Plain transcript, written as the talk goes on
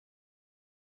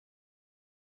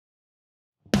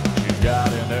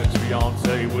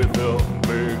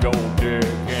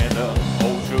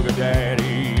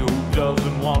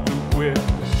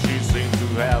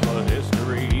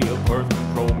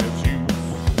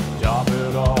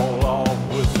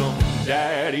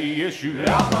any issue.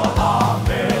 I'm a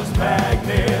hotness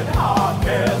magnet,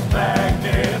 hotness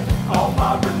magnet. All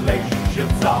my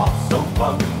relationships are so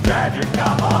fucking tragic.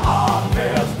 I'm a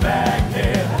hotness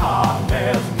magnet,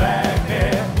 hotness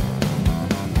magnet.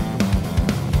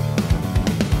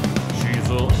 She's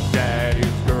a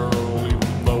daddy's girl,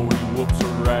 even though he whoops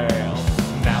her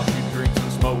ass. Now she drinks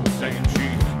and smokes and she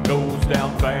goes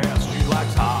down fast. She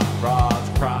likes hot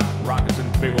rods, crime, rockets,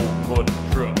 and big old mud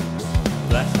trucks.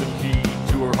 That's the key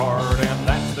to her heart, and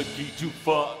that's the key to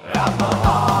fuck. I'm a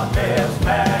hotness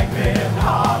magnet,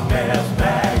 hotness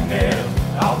magnet.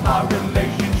 All my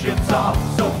relationships are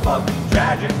so fucking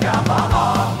tragic. I'm a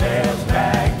hotness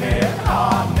magnet,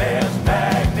 hotness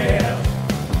magnet.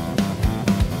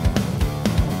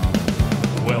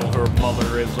 Well, her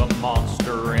mother is a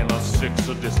monster and a sick,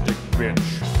 sadistic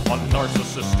bitch. A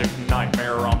narcissistic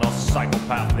nightmare on a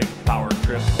psychopathic power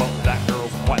trip. But that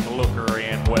girl's quite the looker,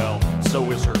 and well, so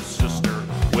is her sister.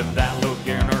 With that look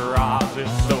in her eyes,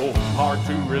 it's so hard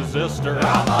to resist her.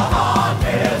 I'm a